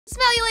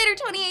Smell you later,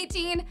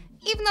 2018!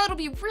 Even though it'll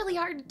be really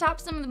hard to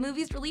top some of the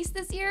movies released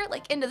this year,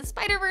 like Into the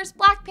Spider-Verse,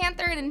 Black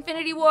Panther, and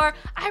Infinity War,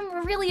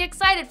 I'm really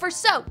excited for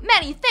so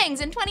many things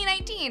in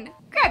 2019!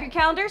 Grab your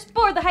calendars,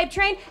 board the hype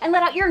train, and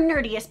let out your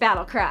nerdiest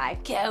battle cry.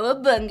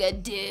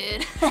 Cowabunga,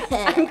 dude!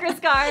 I'm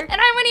Chris Carr.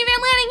 And I'm Winnie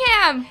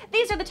Van Lanningham!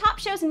 These are the top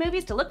shows and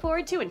movies to look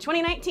forward to in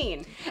 2019.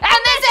 And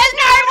this is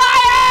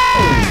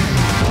Nerdwire!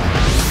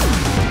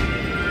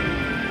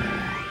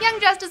 Young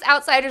Justice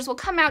Outsiders will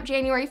come out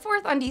January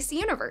 4th on DC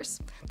Universe.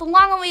 The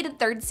long-awaited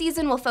third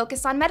season will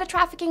focus on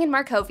meta-trafficking in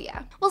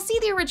Markovia. We'll see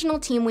the original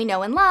team we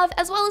know and love,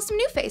 as well as some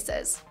new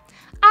faces.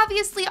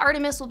 Obviously,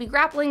 Artemis will be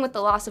grappling with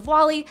the loss of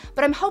Wally,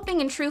 but I'm hoping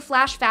in true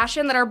Flash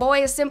fashion that our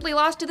boy is simply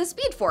lost to the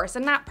Speed Force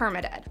and not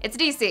permadead. It's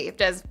DC.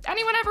 Does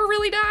anyone ever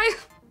really die?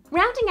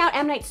 Rounding out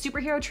M. Night's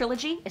superhero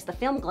trilogy is the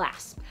film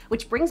Glass,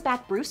 which brings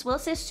back Bruce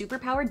Willis's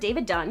superpowered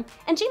David Dunn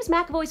and James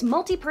McAvoy's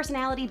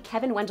multi-personalitied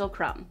Kevin Wendell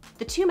Crumb.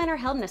 The two men are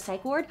held in a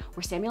psych ward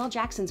where Samuel L.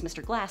 Jackson's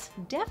Mr. Glass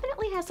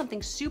definitely has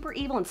something super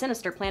evil and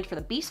sinister planned for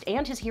the Beast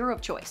and his hero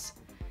of choice.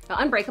 Now,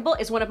 Unbreakable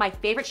is one of my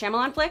favorite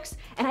Shyamalan flicks,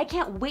 and I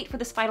can't wait for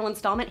this final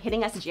installment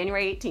hitting us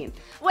January 18th.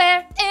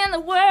 Where in the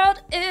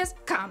world is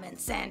Carmen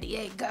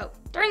Sandiego?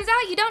 Turns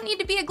out you don't need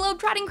to be a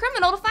globe-trotting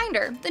criminal to find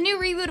her. The new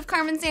reboot of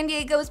Carmen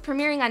Sandiego is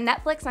premiering on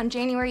Netflix on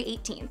January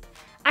 18th.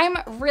 I'm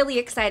really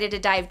excited to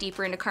dive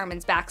deeper into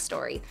Carmen's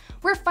backstory.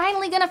 We're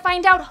finally gonna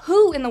find out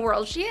who in the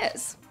world she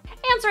is.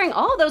 Answering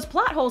all those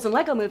plot holes in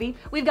Lego Movie,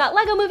 we've got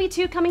Lego Movie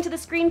 2 coming to the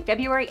screen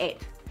February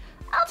 8th.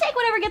 I'll take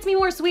whatever gets me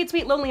more sweet,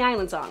 sweet Lonely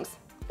Island songs.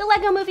 The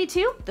Lego Movie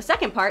 2, the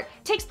second part,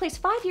 takes place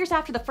 5 years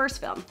after the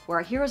first film, where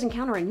our heroes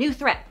encounter a new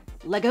threat,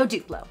 Lego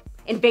Duplo.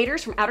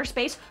 Invaders from outer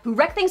space who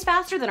wreck things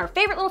faster than our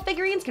favorite little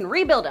figurines can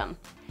rebuild them.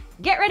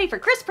 Get ready for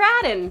Chris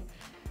Pratt and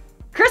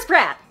Chris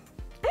Pratt.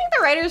 I think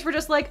the writers were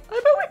just like, I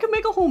bet we could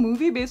make a whole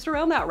movie based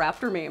around that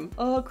raptor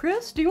meme.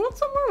 Chris, do you want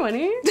some more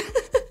money?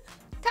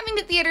 Coming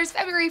to theaters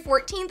February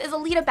 14th is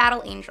Alita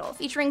Battle Angel,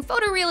 featuring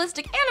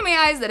photorealistic anime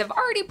eyes that have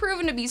already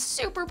proven to be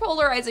super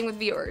polarizing with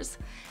viewers.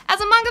 As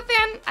a manga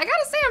fan, I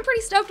gotta say I'm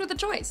pretty stoked with the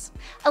choice.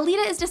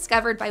 Alita is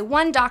discovered by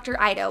one Dr.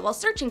 Ido while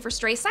searching for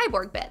stray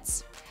cyborg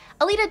bits.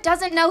 Alita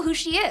doesn't know who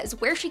she is,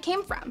 where she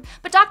came from,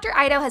 but Dr.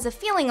 Ido has a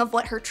feeling of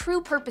what her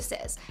true purpose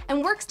is,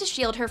 and works to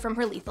shield her from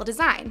her lethal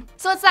design.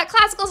 So it's that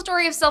classical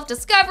story of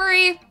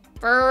self-discovery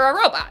for a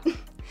robot.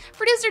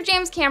 Producer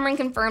James Cameron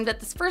confirmed that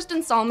this first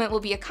installment will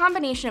be a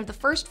combination of the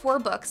first 4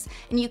 books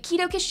in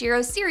Yukito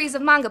Kishiro's series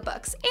of manga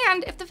books,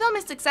 and if the film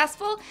is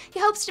successful, he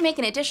hopes to make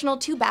an additional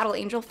 2 Battle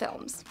Angel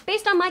films.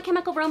 Based on My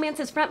Chemical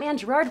Romance's frontman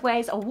Gerard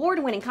Way's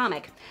award-winning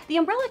comic, The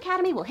Umbrella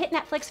Academy will hit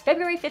Netflix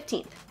February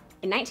 15th.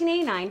 In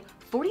 1989,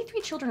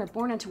 43 children are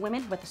born unto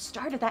women who at the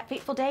start of that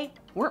fateful day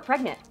weren't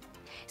pregnant.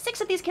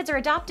 6 of these kids are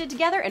adopted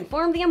together and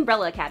form the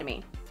Umbrella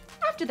Academy.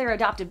 After their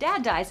adoptive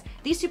dad dies,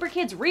 these super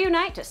kids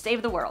reunite to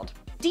save the world.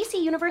 DC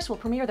Universe will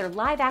premiere their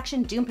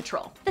live-action Doom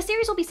Patrol. The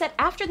series will be set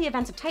after the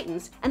events of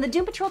Titans, and the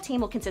Doom Patrol team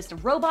will consist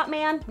of Robot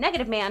Man,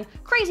 Negative Man,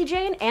 Crazy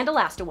Jane, and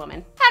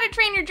Elasti-Woman. How to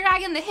Train Your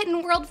Dragon: The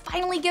Hidden World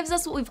finally gives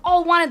us what we've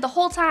all wanted the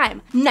whole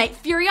time: Night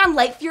Fury on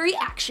Light Fury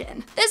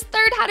action. This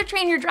third How to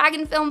Train Your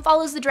Dragon film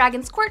follows the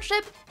dragon's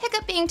courtship,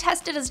 Hiccup being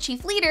tested as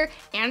chief leader,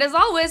 and as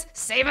always,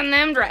 saving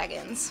them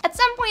dragons. At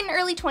some point in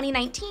early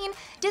 2019,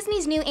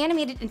 Disney's new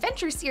animated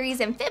adventure series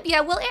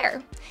Amphibia will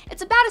air.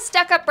 It's about a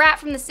stuck-up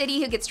brat from the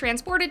city who gets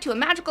transported to a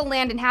magical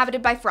land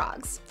inhabited by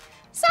frogs.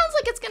 Sounds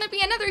like it's gonna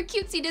be another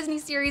cutesy Disney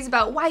series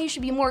about why you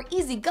should be more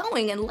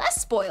easygoing and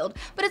less spoiled,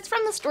 but it's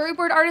from the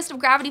storyboard artist of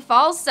Gravity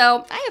Falls,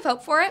 so I have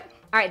hope for it.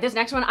 All right, this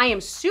next one I am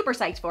super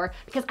psyched for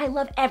because I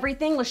love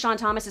everything LaShawn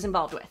Thomas is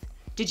involved with.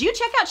 Did you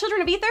check out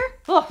Children of Ether?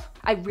 Oh,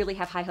 I really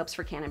have high hopes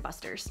for Cannon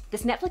Busters.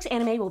 This Netflix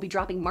anime will be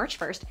dropping March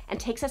 1st and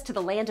takes us to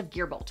the land of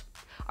Gearbolt.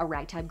 A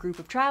ragtag group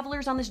of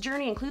travelers on this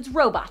journey includes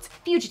robots,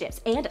 fugitives,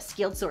 and a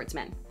skilled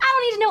swordsman. I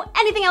don't need to know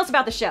anything else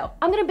about the show.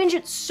 I'm gonna binge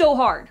it so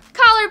hard.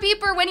 Call her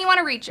beeper when you want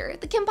to reach her.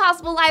 The Kim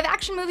Possible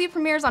live-action movie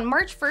premieres on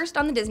March 1st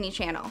on the Disney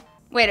Channel.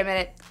 Wait a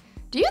minute.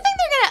 Do you think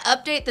they're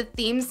gonna update the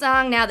theme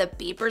song now that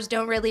beepers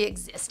don't really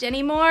exist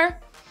anymore?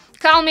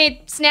 Call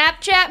me,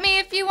 Snapchat me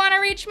if you want to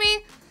reach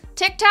me.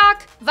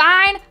 TikTok,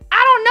 Vine,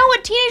 I don't know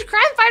what teenage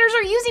crime fighters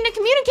are using to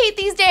communicate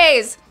these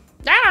days.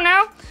 I don't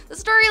know. The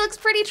story looks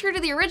pretty true to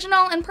the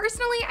original, and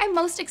personally, I'm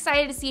most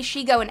excited to see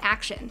She-Go in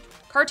action.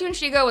 Cartoon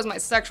She-Go was my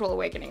sexual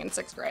awakening in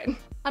 6th grade.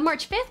 On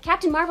March 5th,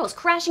 Captain Marvel is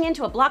crashing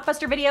into a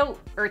Blockbuster video,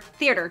 or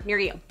theater, near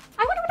you.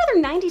 I wonder what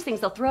other 90s things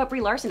they'll throw at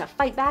Brie Larson to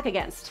fight back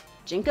against.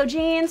 Jinko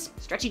jeans?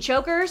 Stretchy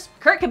chokers?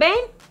 Kurt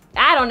Cobain?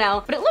 I don't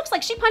know, but it looks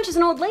like she punches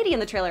an old lady in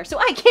the trailer, so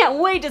I can't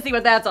wait to see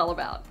what that's all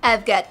about.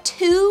 I've got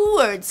 2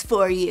 words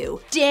for you.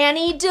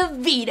 Danny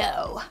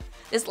DeVito.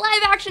 This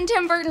live-action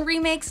Tim Burton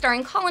remake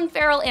starring Colin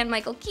Farrell and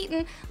Michael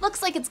Keaton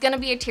looks like it's gonna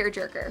be a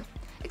tearjerker.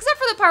 Except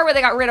for the part where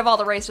they got rid of all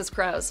the racist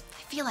crows.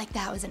 I feel like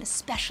that was an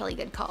especially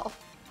good call.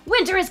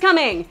 Winter is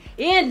coming!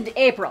 In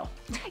April.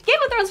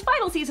 Game of Thrones'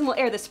 final season will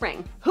air this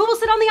spring. Who will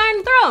sit on the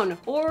Iron Throne?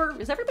 Or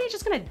is everybody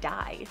just gonna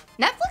die?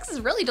 Netflix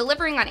is really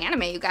delivering on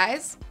anime, you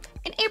guys.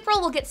 In April,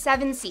 we'll get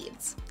 7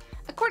 Seeds.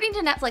 According to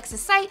Netflix's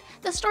site,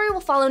 the story will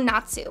follow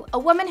Natsu, a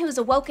woman who is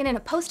awoken in a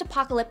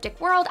post-apocalyptic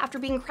world after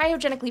being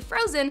cryogenically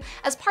frozen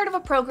as part of a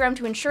program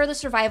to ensure the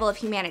survival of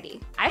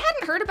humanity. I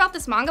hadn't heard about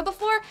this manga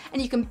before,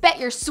 and you can bet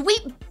your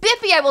sweet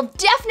bippy I will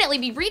definitely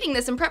be reading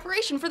this in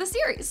preparation for the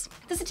series.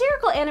 The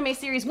satirical anime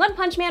series One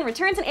Punch Man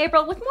returns in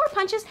April with more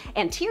punches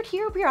and tiered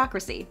hero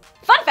bureaucracy.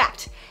 Fun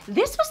fact,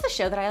 this was the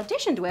show that I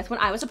auditioned with when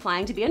I was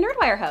applying to be a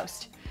Nerdwire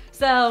host.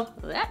 So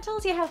that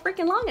tells you how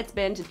freaking long it's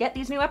been to get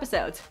these new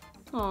episodes.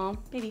 Aw,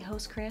 baby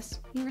host Chris,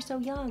 you were so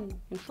young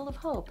and full of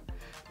hope.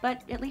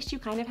 But at least you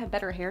kind of have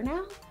better hair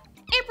now?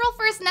 April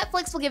 1st,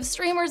 Netflix will give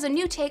streamers a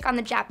new take on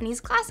the Japanese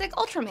classic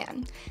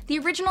Ultraman. The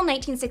original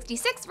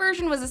 1966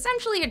 version was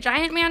essentially a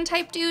giant man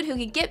type dude who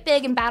could get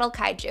big and battle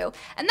kaiju,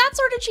 and that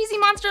sort of cheesy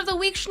monster of the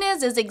week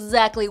schniz is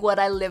exactly what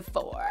I live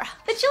for.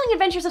 The Chilling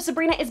Adventures of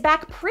Sabrina is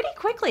back pretty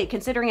quickly,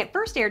 considering it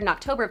first aired in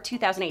October of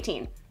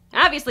 2018.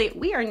 Obviously,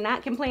 we are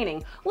not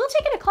complaining. We'll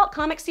take an occult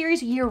comic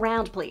series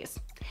year-round, please.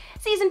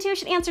 Season 2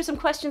 should answer some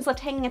questions left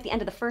hanging at the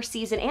end of the first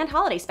season and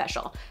holiday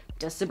special.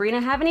 Does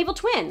Sabrina have an evil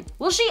twin?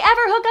 Will she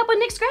ever hook up with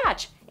Nick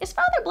Scratch? Is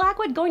Father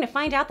Blackwood going to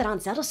find out that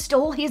Aunt Zelda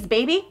stole his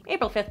baby?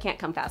 April 5th can't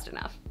come fast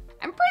enough.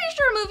 I'm pretty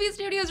sure movie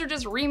studios are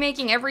just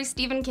remaking every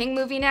Stephen King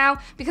movie now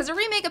because a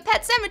remake of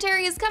Pet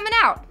Sematary is coming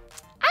out.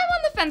 I'm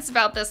on the fence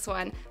about this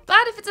one,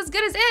 but if it's as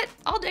good as it,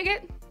 I'll dig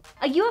it.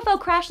 A UFO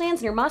crash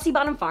lands near Mossy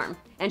Bottom Farm,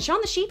 and Shaun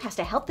the Sheep has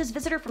to help this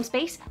visitor from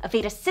space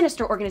evade a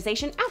sinister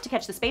organization out to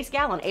catch the space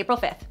gal on April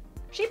 5th.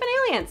 Sheep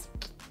and aliens.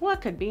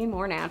 What could be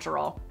more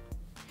natural?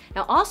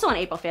 Now also on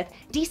April 5th,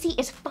 DC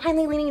is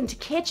finally leaning into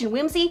kitsch and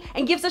whimsy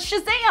and gives us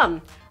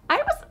Shazam! I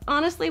was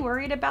honestly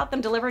worried about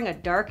them delivering a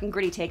dark and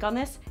gritty take on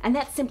this, and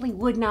that simply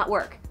would not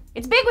work.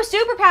 It's big with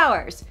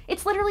superpowers!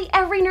 It's literally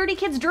every nerdy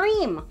kid's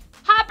dream!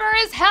 Hopper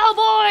is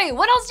Hellboy!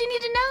 What else do you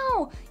need to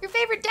know? Your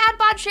favorite dad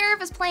bod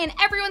sheriff is playing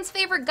everyone's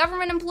favorite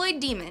government-employed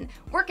demon,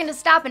 working to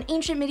stop an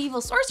ancient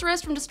medieval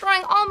sorceress from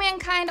destroying all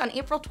mankind on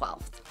April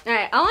 12th.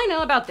 Alright, all I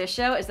know about this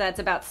show is that it's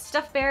about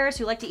stuffed bears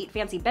who like to eat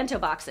fancy bento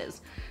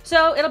boxes.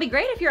 So it'll be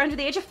great if you're under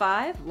the age of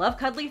 5, love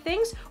cuddly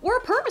things, or are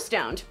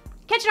perma-stoned.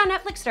 Catch it on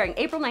Netflix starting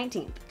April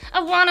 19th.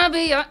 I wanna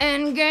be your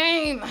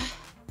endgame.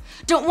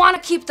 Don't wanna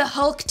keep the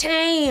Hulk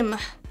tame.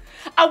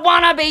 I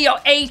wanna be your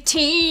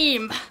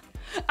A-team.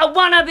 I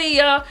wanna be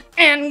your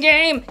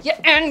endgame, your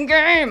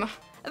endgame.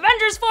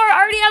 Avengers 4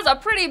 already has a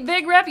pretty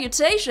big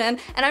reputation,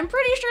 and I'm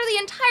pretty sure the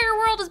entire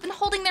world has been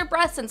holding their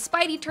breath since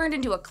Spidey turned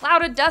into a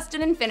cloud of dust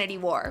in Infinity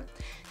War.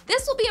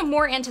 This will be a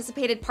more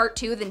anticipated Part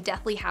 2 than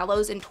Deathly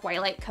Hallows and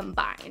Twilight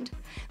combined.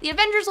 The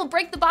Avengers will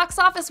break the box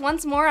office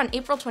once more on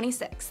April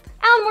 26th.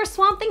 Alan Moore's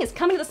Swamp Thing is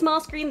coming to the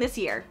small screen this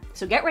year,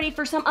 so get ready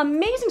for some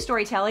amazing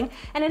storytelling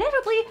and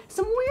inevitably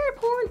some weird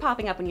porn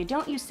popping up when you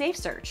don't use Safe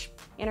Search.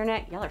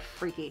 Internet, y'all are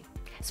freaky.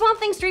 Swamp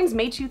Thing streams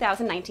May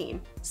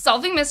 2019.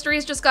 Solving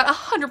Mysteries just got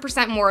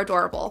 100% more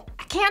adorable.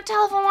 I can't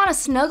tell if I want to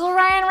snuggle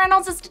Ryan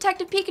Reynolds as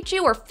Detective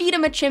Pikachu or feed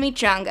him a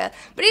chimichanga,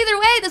 but either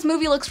way, this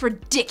movie looks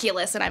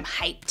ridiculous and I'm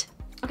hyped.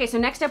 Okay, so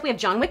next up we have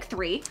John Wick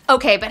 3.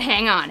 Okay, but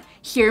hang on.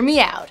 Hear me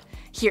out.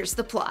 Here's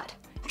the plot.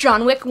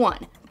 John Wick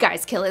 1,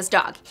 guys kill his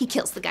dog. He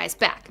kills the guys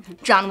back.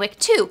 John Wick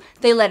 2,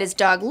 they let his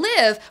dog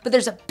live, but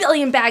there's a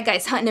billion bad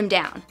guys hunting him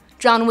down.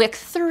 John Wick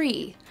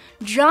 3,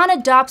 John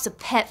adopts a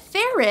pet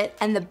ferret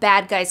and the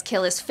bad guys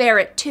kill his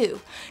ferret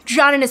too.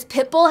 John and his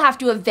pit bull have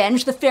to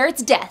avenge the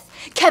ferret's death.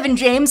 Kevin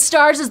James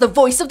stars as the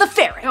voice of the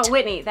ferret. Oh,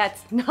 Whitney,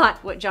 that's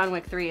not what John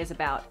Wick 3 is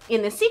about.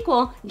 In the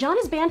sequel, John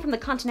is banned from the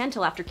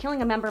Continental after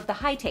killing a member of the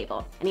High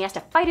Table, and he has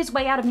to fight his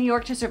way out of New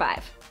York to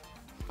survive.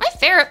 My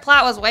ferret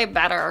plot was way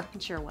better.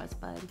 It sure was,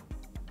 bud.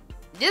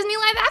 Disney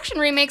live-action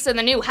remakes are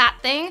the new hot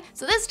thing,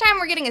 so this time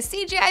we're getting a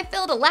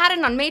CGI-filled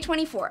Aladdin on May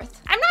 24th.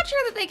 I'm not sure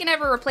that they can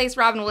ever replace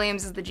Robin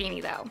Williams as the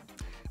genie, though.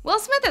 Will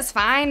Smith is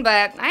fine,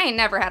 but I ain't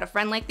never had a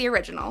friend like the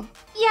original.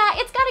 Yeah,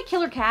 it's got a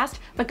killer cast,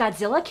 but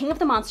Godzilla, King of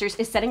the Monsters,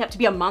 is setting up to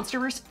be a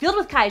monsterverse filled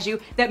with kaiju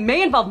that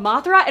may involve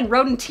Mothra and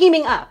Rodan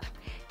teaming up.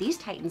 These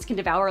titans can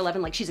devour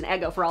Eleven like she's an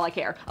Eggo for all I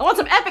care. I want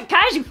some epic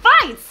kaiju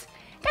fights!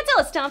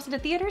 Godzilla stomps into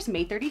theaters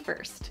May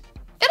 31st.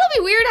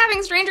 It'll be weird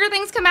having Stranger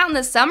Things come out in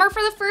the summer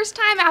for the first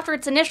time after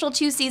its initial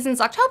 2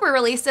 seasons October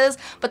releases,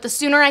 but the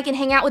sooner I can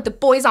hang out with the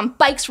boys on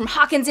bikes from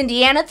Hawkins,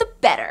 Indiana, the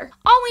better.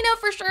 All we know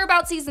for sure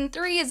about season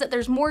 3 is that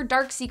there's more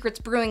dark secrets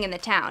brewing in the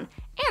town,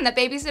 and that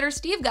babysitter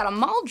Steve got a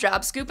mall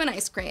job scooping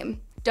ice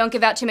cream. Don't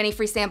give out too many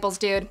free samples,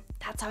 dude.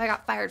 That's how I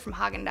got fired from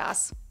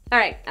Haagen-Dazs.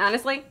 Alright,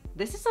 honestly,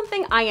 this is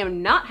something I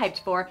am not hyped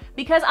for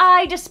because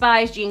I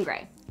despise Jean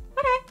Grey.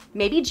 Okay,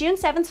 maybe June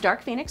 7th's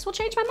Dark Phoenix will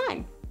change my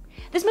mind.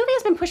 This movie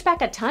has been pushed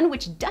back a ton,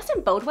 which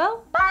doesn't bode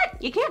well,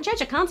 but you can't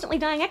judge a constantly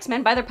dying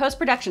X-Men by their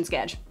post-production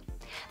schedule.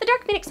 The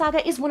Dark Phoenix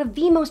saga is one of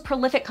the most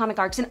prolific comic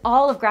arcs in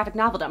all of graphic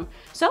noveldom,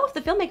 so if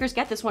the filmmakers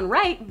get this one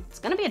right, it's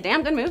gonna be a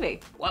damn good movie.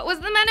 What was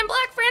the Men in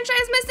Black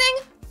franchise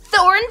missing?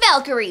 Thor and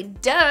Valkyrie,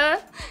 duh!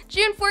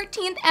 June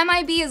 14th,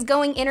 MIB is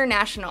going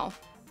international.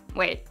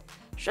 Wait,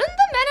 shouldn't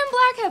the Men in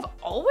Black have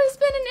always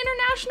been an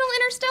international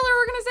interstellar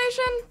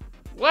organization?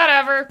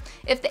 Whatever.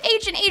 If the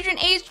H in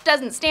Agent H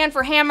doesn't stand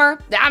for hammer,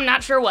 then I'm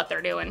not sure what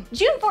they're doing.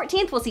 June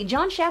 14th, we'll see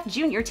John Shaft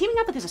Jr. teaming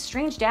up with his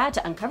estranged dad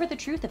to uncover the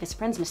truth of his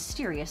friend's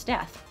mysterious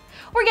death.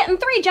 We're getting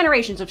 3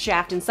 generations of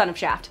Shaft and Son of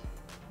Shaft.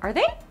 Are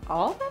they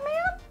all the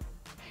man?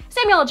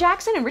 Samuel L.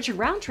 Jackson and Richard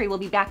Roundtree will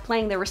be back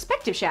playing their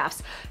respective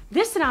Shafts.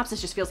 This synopsis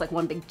just feels like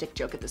one big dick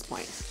joke at this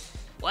point.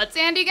 What's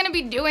Andy gonna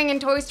be doing in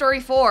Toy Story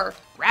 4?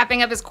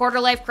 Wrapping up his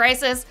quarter-life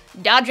crisis?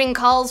 Dodging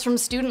calls from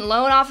student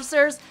loan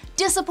officers?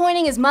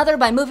 Disappointing his mother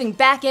by moving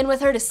back in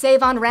with her to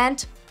save on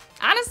rent?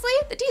 Honestly,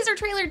 the teaser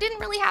trailer didn't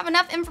really have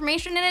enough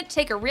information in it to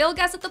take a real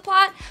guess at the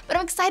plot, but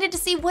I'm excited to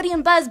see Woody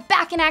and Buzz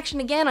back in action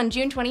again on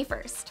June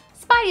 21st.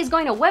 Spidey is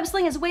going to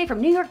web-sling his way from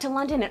New York to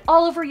London and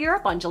all over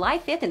Europe on July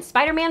 5th in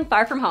Spider-Man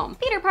Far From Home.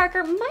 Peter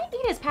Parker might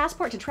need his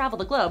passport to travel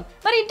the globe,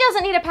 but he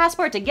doesn't need a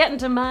passport to get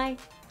into my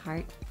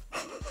heart.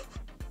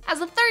 As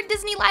the 3rd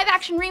Disney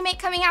live-action remake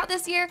coming out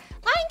this year,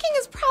 Lion King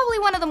is probably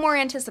one of the more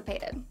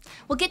anticipated.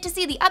 We'll get to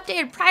see the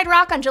updated Pride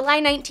Rock on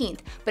July 19th,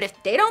 but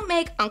if they don't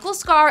make Uncle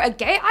Scar a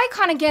gay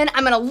icon again,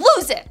 I'm gonna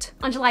lose it!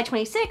 On July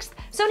 26th,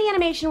 Sony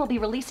Animation will be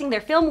releasing their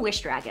film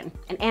Wish Dragon,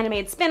 an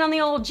animated spin on the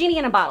old Genie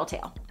in a Bottle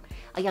tale.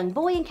 A young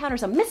boy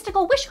encounters a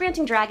mystical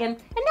wish-granting dragon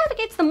and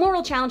navigates the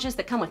moral challenges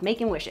that come with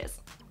making wishes.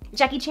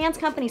 Jackie Chan's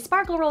company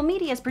Sparkle Roll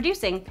Media is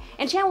producing,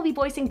 and Chan will be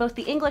voicing both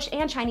the English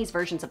and Chinese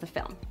versions of the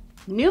film.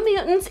 New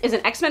Mutants is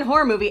an X-Men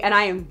horror movie, and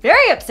I am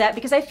very upset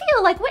because I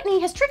feel like Whitney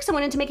has tricked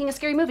someone into making a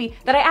scary movie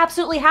that I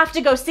absolutely have to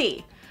go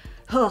see.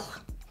 Ugh.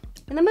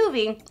 In the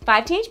movie,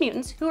 5 teenage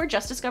mutants, who are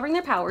just discovering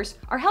their powers,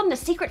 are held in a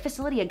secret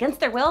facility against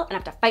their will and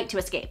have to fight to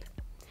escape.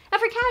 Now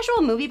for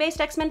casual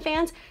movie-based X-Men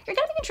fans, you're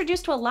gonna be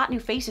introduced to a lot new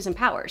faces and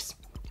powers.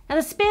 Now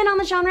the spin on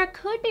the genre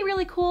could be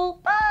really cool,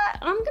 but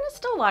I'm gonna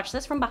still watch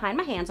this from behind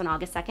my hands on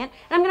August 2nd, and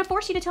I'm gonna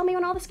force you to tell me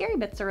when all the scary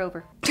bits are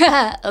over.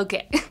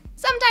 Okay.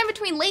 Sometime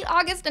between late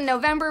August and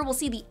November, we'll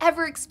see the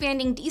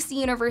ever-expanding DC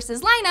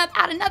Universe's lineup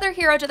add another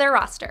hero to their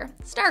roster,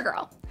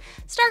 Stargirl.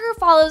 Stargirl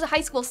follows a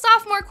high school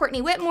sophomore,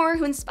 Courtney Whitmore,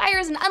 who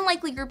inspires an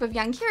unlikely group of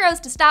young heroes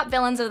to stop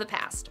villains of the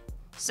past.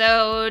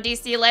 So,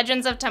 DC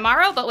Legends of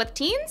Tomorrow, but with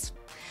teens?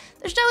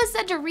 The show is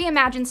said to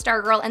reimagine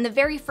Stargirl and the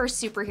very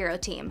first superhero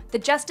team, the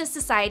Justice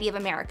Society of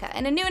America,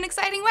 in a new and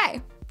exciting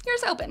way.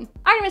 Here's hoping.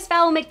 Artemis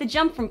Fowl will make the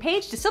jump from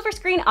page to silver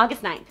screen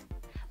August 9th.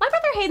 My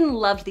brother Hayden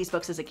loved these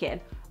books as a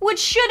kid, which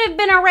should have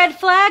been a red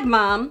flag,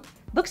 Mom.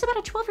 Books about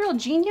a 12-year-old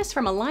genius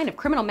from a line of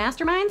criminal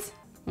masterminds?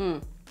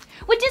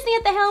 With Disney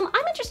at the helm,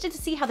 I'm interested to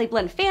see how they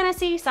blend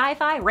fantasy,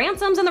 sci-fi,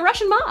 ransoms, and the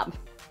Russian mob.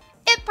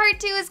 It Part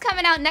 2 is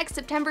coming out next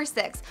September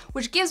 6th,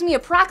 which gives me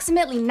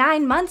approximately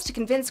 9 months to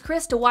convince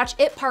Chris to watch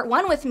It Part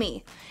 1 with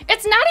me.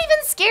 It's not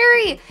even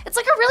scary! It's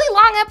like a really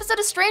long episode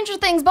of Stranger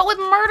Things, but with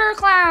murder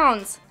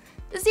clowns!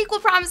 The sequel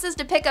promises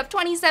to pick up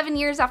 27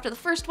 years after the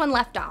first one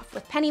left off,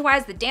 with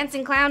Pennywise the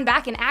dancing clown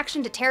back in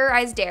action to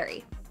terrorize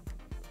Derry.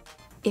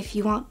 If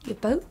you want your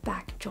boat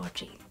back,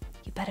 Georgie,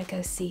 you better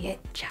go see It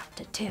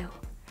Chapter 2.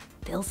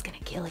 Bill's gonna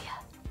kill ya.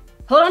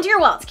 Hold on to your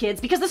wallets, kids,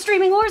 because the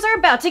streaming wars are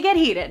about to get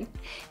heated.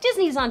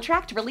 Disney is on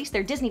track to release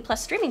their Disney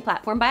Plus streaming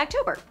platform by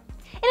October.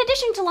 In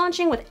addition to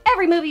launching with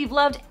every movie you've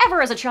loved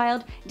ever as a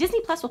child,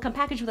 Disney Plus will come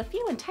packaged with a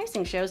few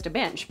enticing shows to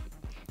binge.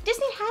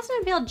 Disney hasn't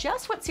unveiled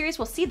just what series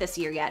we'll see this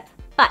year yet,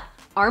 but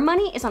our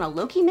money is on a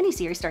low-key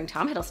miniseries starring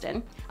Tom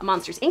Hiddleston, a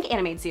Monsters, Inc.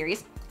 animated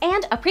series,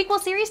 and a prequel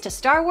series to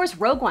Star Wars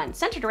Rogue One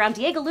centered around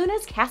Diego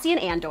Luna's Cassian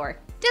Andor.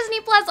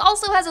 Disney Plus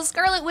also has a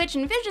Scarlet Witch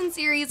and Vision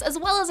series, as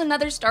well as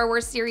another Star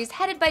Wars series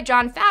headed by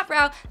Jon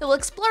Favreau that will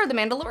explore the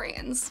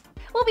Mandalorians.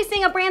 We'll be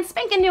seeing a brand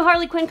spanking new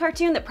Harley Quinn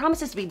cartoon that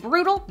promises to be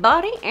brutal,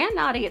 bawdy, and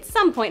naughty at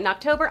some point in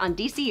October on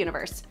DC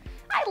Universe.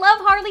 I love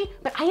Harley,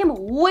 but I am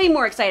way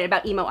more excited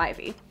about Emo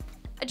Ivy.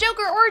 A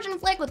Joker origin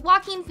flick with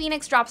Joaquin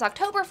Phoenix drops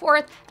October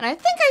 4th, and I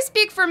think I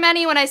speak for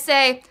many when I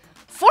say,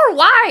 for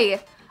why?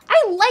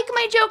 I like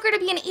my Joker to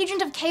be an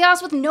agent of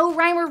chaos with no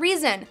rhyme or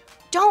reason.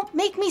 Don't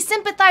make me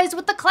sympathize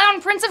with the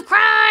clown prince of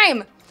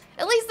crime!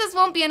 At least this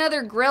won't be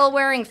another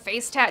grill-wearing,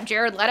 face-tat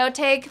Jared Leto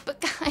take, but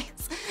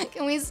guys,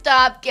 can we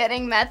stop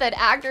getting method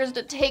actors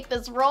to take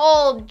this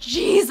role?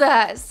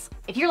 Jesus!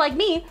 If you're like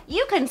me,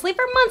 you couldn't sleep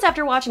for months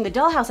after watching the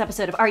Dollhouse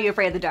episode of Are You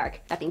Afraid of the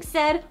Dark? That being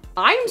said,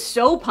 I'm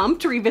so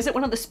pumped to revisit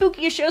one of the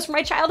spookiest shows from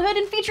my childhood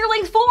in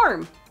feature-length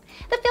form!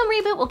 The film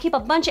reboot will keep a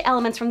bunch of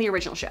elements from the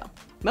original show.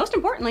 Most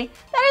importantly,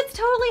 that it's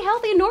totally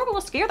healthy and normal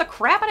to scare the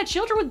crap out of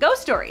children with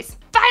ghost stories.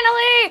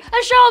 Finally!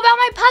 A show about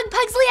my pug,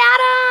 Pugsley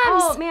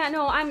Adams! Oh man,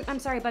 no, I'm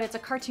sorry, but it's a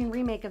cartoon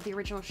remake of the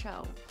original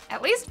show.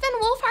 At least Finn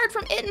Wolfhard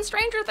from It and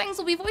Stranger Things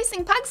will be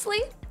voicing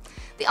Pugsley.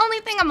 The only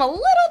thing I'm a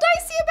little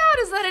dicey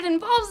about is that it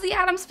involves the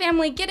Addams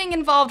family getting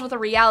involved with a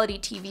reality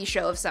TV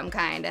show of some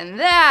kind, and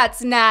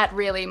that's not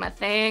really my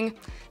thing.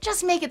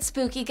 Just make it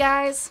spooky,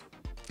 guys.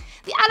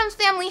 The Addams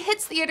Family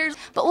hits theaters,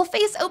 but will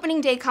face opening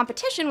day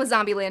competition with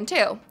Zombieland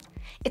 2.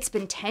 It's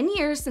been 10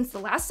 years since the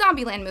last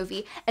Zombieland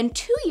movie, and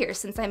 2 years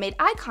since I made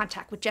eye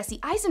contact with Jesse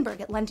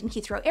Eisenberg at London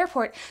Heathrow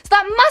Airport, so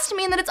that must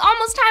mean that it's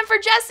almost time for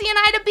Jesse and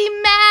I to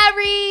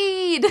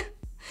be married!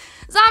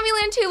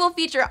 Zombieland 2 will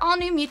feature all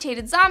new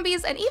mutated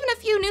zombies and even a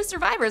few new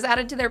survivors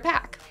added to their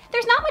pack.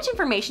 There's not much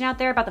information out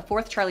there about the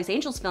fourth Charlie's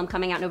Angels film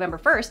coming out November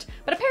 1st,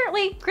 but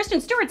apparently Kristen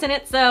Stewart's in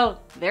it, so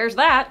there's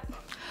that.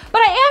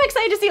 But I am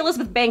excited to see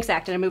Elizabeth Banks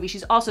act in a movie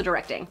she's also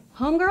directing.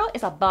 Homegirl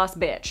is a boss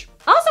bitch.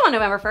 Also on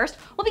November 1st,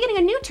 we'll be getting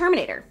a new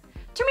Terminator.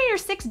 Terminator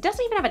 6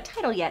 doesn't even have a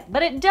title yet,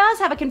 but it does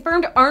have a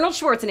confirmed Arnold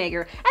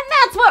Schwarzenegger, and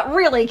that's what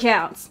really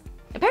counts.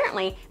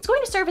 Apparently, it's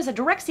going to serve as a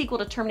direct sequel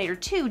to Terminator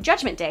 2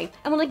 Judgment Day,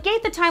 and will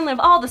negate the timeline of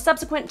all the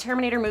subsequent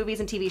Terminator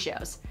movies and TV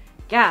shows.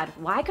 God,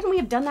 why couldn't we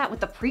have done that with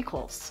the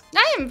prequels?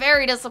 I am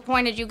very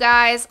disappointed, you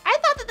guys. I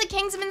thought that the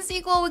Kingsman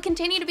sequel would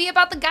continue to be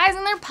about the guys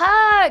and their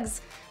pugs.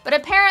 But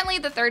apparently,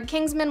 the third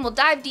Kingsman will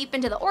dive deep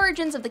into the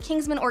origins of the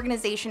Kingsman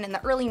organization in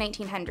the early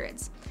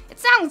 1900s. It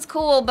sounds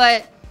cool,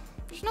 but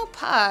there's no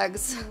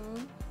pugs.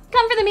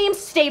 Come for the memes,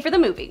 stay for the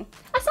movie.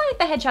 A Sonic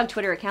the Hedgehog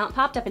Twitter account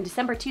popped up in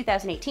December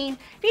 2018,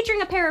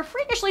 featuring a pair of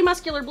freakishly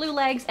muscular blue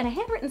legs and a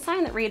handwritten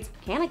sign that reads,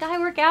 "Can a guy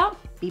work out?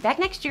 Be back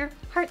next year,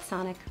 Heart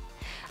Sonic."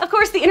 Of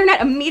course, the internet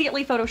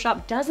immediately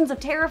photoshopped dozens of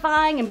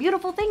terrifying and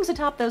beautiful things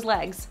atop those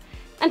legs.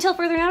 Until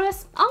further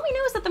notice, all we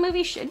know is that the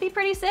movie should be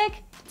pretty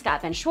sick. It's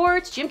got Ben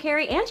Schwartz, Jim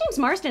Carrey, and James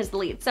Marsden as the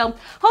lead, so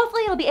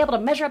hopefully it'll be able to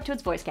measure up to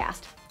its voice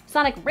cast.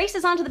 Sonic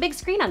races onto the big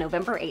screen on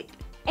November 8th.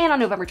 And on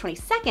November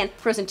 22nd,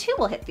 Frozen 2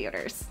 will hit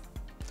theaters.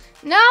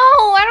 No,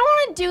 I don't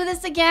want to do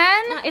this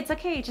again. It's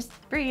okay, just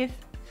breathe.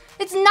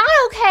 It's not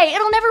okay.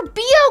 It'll never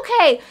be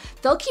okay.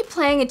 They'll keep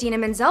playing Idina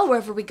Menzel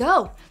wherever we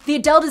go. The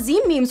Adele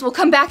Dazeem memes will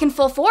come back in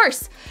full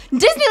force.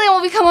 Disneyland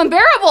will become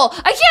unbearable.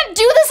 I can't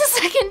do this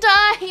a second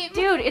time.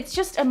 Dude, it's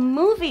just a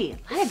movie.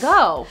 Let it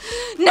go.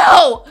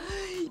 No,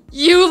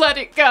 you let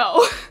it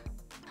go.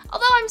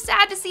 Although I'm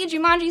sad to see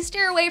Jumanji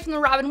steer away from the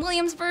Robin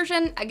Williams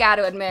version, I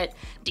gotta admit,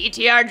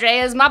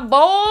 DTRJ is my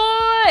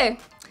boy.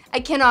 I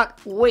cannot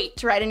wait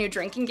to write a new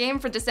drinking game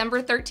for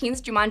December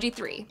 13th's Jumanji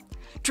 3.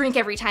 Drink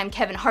every time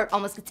Kevin Hart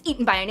almost gets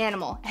eaten by an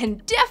animal,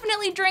 and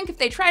definitely drink if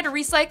they try to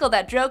recycle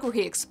that joke where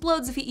he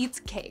explodes if he eats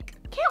cake.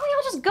 Can't we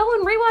all just go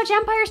and rewatch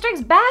Empire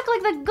Strikes Back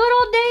like the good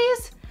old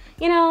days?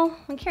 You know,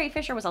 when Carrie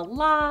Fisher was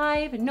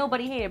alive and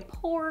nobody hated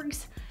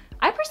porgs.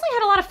 I personally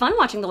had a lot of fun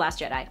watching The Last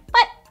Jedi,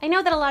 but I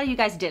know that a lot of you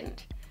guys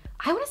didn't.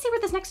 I want to see where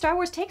this next Star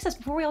Wars takes us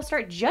before we all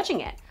start judging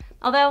it.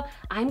 Although,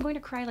 I'm going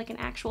to cry like an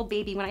actual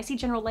baby when I see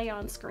General Leia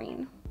on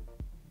screen.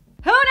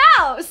 Who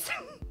knows?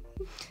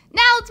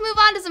 Now let's move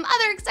on to some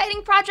other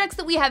exciting projects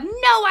that we have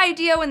no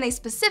idea when they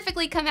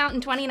specifically come out in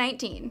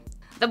 2019.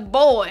 The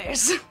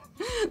Boys.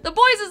 The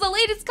Boys is the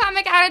latest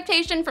comic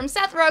adaptation from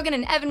Seth Rogen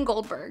and Evan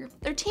Goldberg.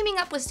 They're teaming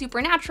up with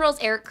Supernatural's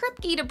Eric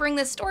Kripke to bring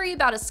this story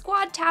about a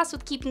squad tasked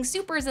with keeping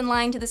supers in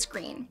line to the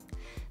screen.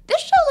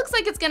 This show looks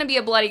like it's gonna be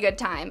a bloody good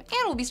time,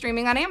 and will be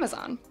streaming on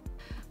Amazon.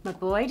 My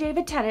boy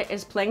David Tennant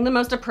is playing the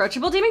most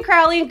approachable Demon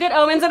Crowley in Good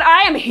Omens, and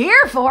I am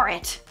here for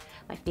it!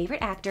 My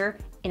favorite actor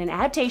in an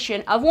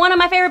adaptation of one of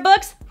my favorite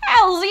books?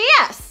 Hells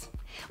yes!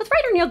 With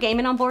writer Neil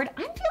Gaiman on board,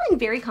 I'm feeling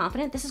very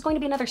confident this is going to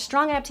be another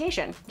strong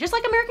adaptation, just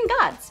like American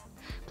Gods.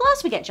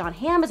 Plus, we get John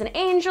Hamm as an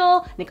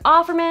angel, Nick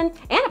Offerman,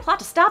 and a plot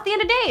to stop the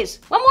end of days.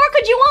 What more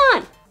could you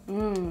want?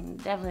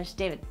 Devilish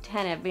David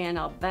Tennant being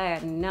all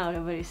bad and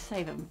nobody's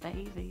saving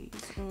babies.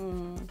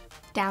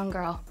 Down,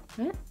 girl.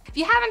 Huh? If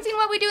you haven't seen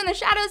What We Do in the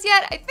Shadows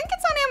yet, I think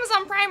it's on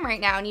Amazon Prime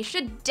right now, and you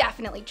should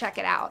definitely check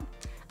it out.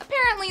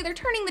 Apparently, they're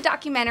turning the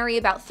documentary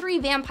about 3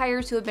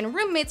 vampires who have been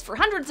roommates for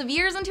hundreds of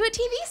years into a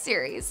TV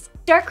series.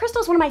 Dark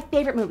Crystal is one of my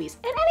favorite movies,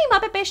 and any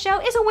Muppet-based show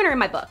is a winner in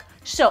my book.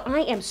 So I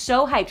am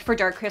so hyped for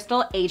Dark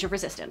Crystal: Age of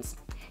Resistance.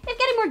 If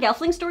getting more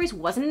Gelfling stories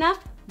wasn't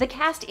enough, the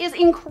cast is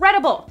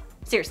incredible.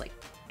 Seriously,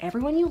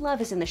 everyone you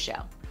love is in the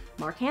show.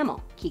 Mark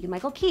Hamill,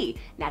 Keegan-Michael Key,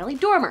 Natalie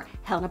Dormer,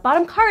 Helena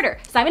Bonham Carter,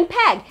 Simon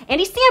Pegg,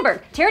 Andy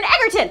Samberg, Taron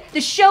Egerton.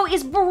 The show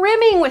is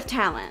brimming with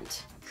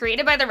talent.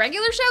 Created by the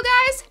regular show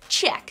guys?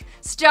 Check.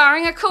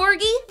 Starring a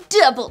corgi?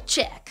 Double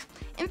check.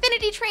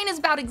 Infinity Train is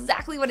about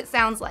exactly what it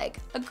sounds like.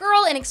 A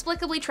girl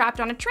inexplicably trapped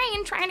on a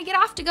train trying to get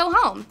off to go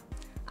home.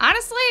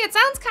 Honestly, it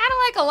sounds kind of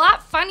like a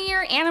lot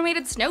funnier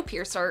animated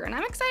Snowpiercer, and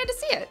I'm excited to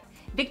see it.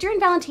 Victor and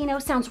Valentino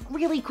sounds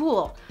really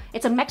cool.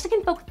 It's a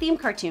Mexican folk themed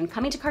cartoon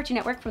coming to Cartoon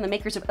Network from the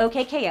makers of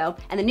OKKO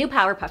and the new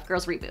Powerpuff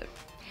Girls reboot.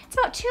 It's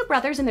about 2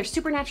 brothers and their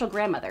supernatural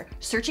grandmother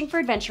searching for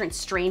adventure in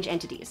strange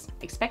entities.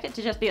 Expect it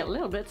to just be a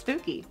little bit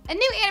spooky. A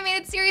new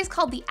animated series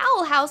called The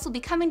Owl House will be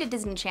coming to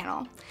Disney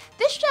Channel.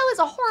 This show is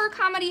a horror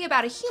comedy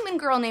about a human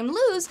girl named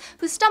Luz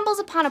who stumbles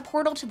upon a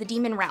portal to the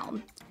demon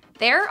realm.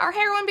 There, our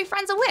heroine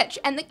befriends a witch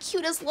and the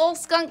cutest lol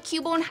skunk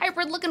cubone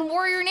hybrid looking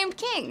warrior named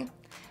King.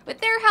 With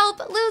their help,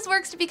 Luz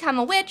works to become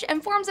a witch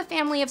and forms a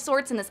family of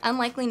sorts in this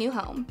unlikely new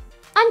home.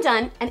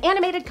 Undone, an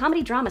animated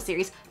comedy drama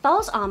series,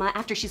 follows Alma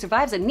after she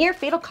survives a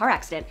near-fatal car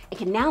accident and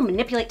can now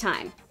manipulate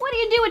time. What do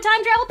you do with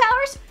time travel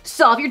powers?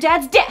 Solve your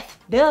dad's death!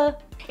 Duh!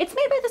 It's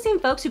made by the same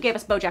folks who gave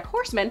us BoJack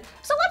Horseman,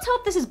 so let's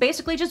hope this is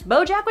basically just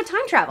BoJack with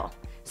time travel.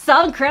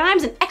 Solving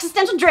crimes and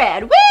existential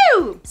dread,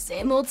 woo!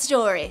 Same old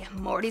story,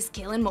 Morty's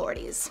killing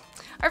Mortys.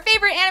 Our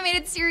favorite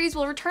animated series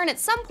will return at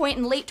some point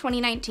in late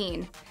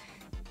 2019.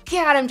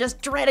 God, I'm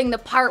just dreading the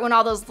part when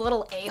all those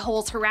little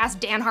a-holes harass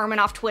Dan Harmon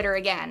off Twitter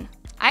again.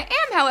 I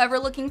am, however,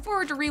 looking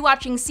forward to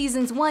rewatching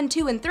seasons 1,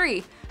 2, and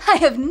 3. I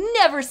have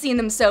never seen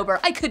them sober.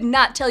 I could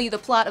not tell you the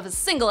plot of a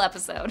single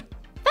episode.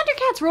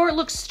 Thundercats Roar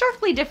looks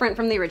starkly different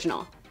from the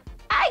original.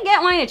 I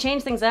get wanting to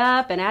change things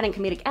up and adding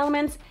comedic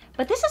elements,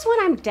 but this is one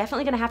I'm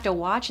definitely gonna have to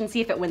watch and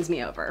see if it wins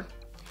me over.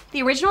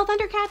 The original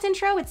Thundercats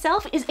intro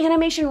itself is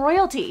animation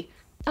royalty.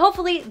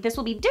 Hopefully this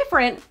will be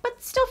different,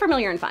 but still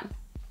familiar and fun.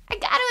 I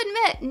gotta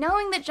admit,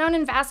 knowing that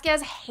Jonan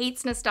Vasquez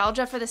hates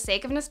nostalgia for the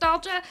sake of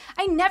nostalgia,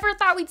 I never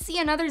thought we'd see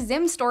another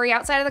Zim story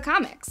outside of the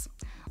comics.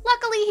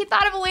 Luckily, he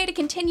thought of a way to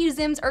continue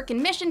Zim's Irken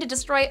mission to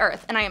destroy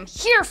Earth, and I am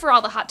here for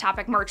all the Hot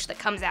Topic merch that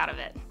comes out of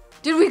it.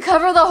 Did we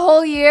cover the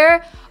whole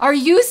year? Are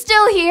you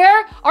still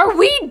here? Are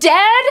we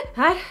dead?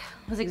 That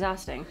was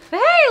exhausting. But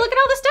hey, look at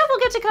all the stuff we'll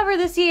get to cover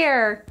this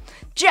year.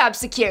 Job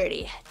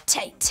security,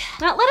 tight.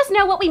 Now let us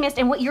know what we missed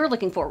and what you're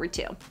looking forward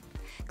to.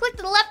 Click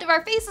to the left of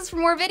our faces for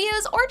more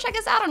videos, or check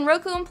us out on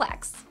Roku and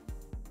Plex.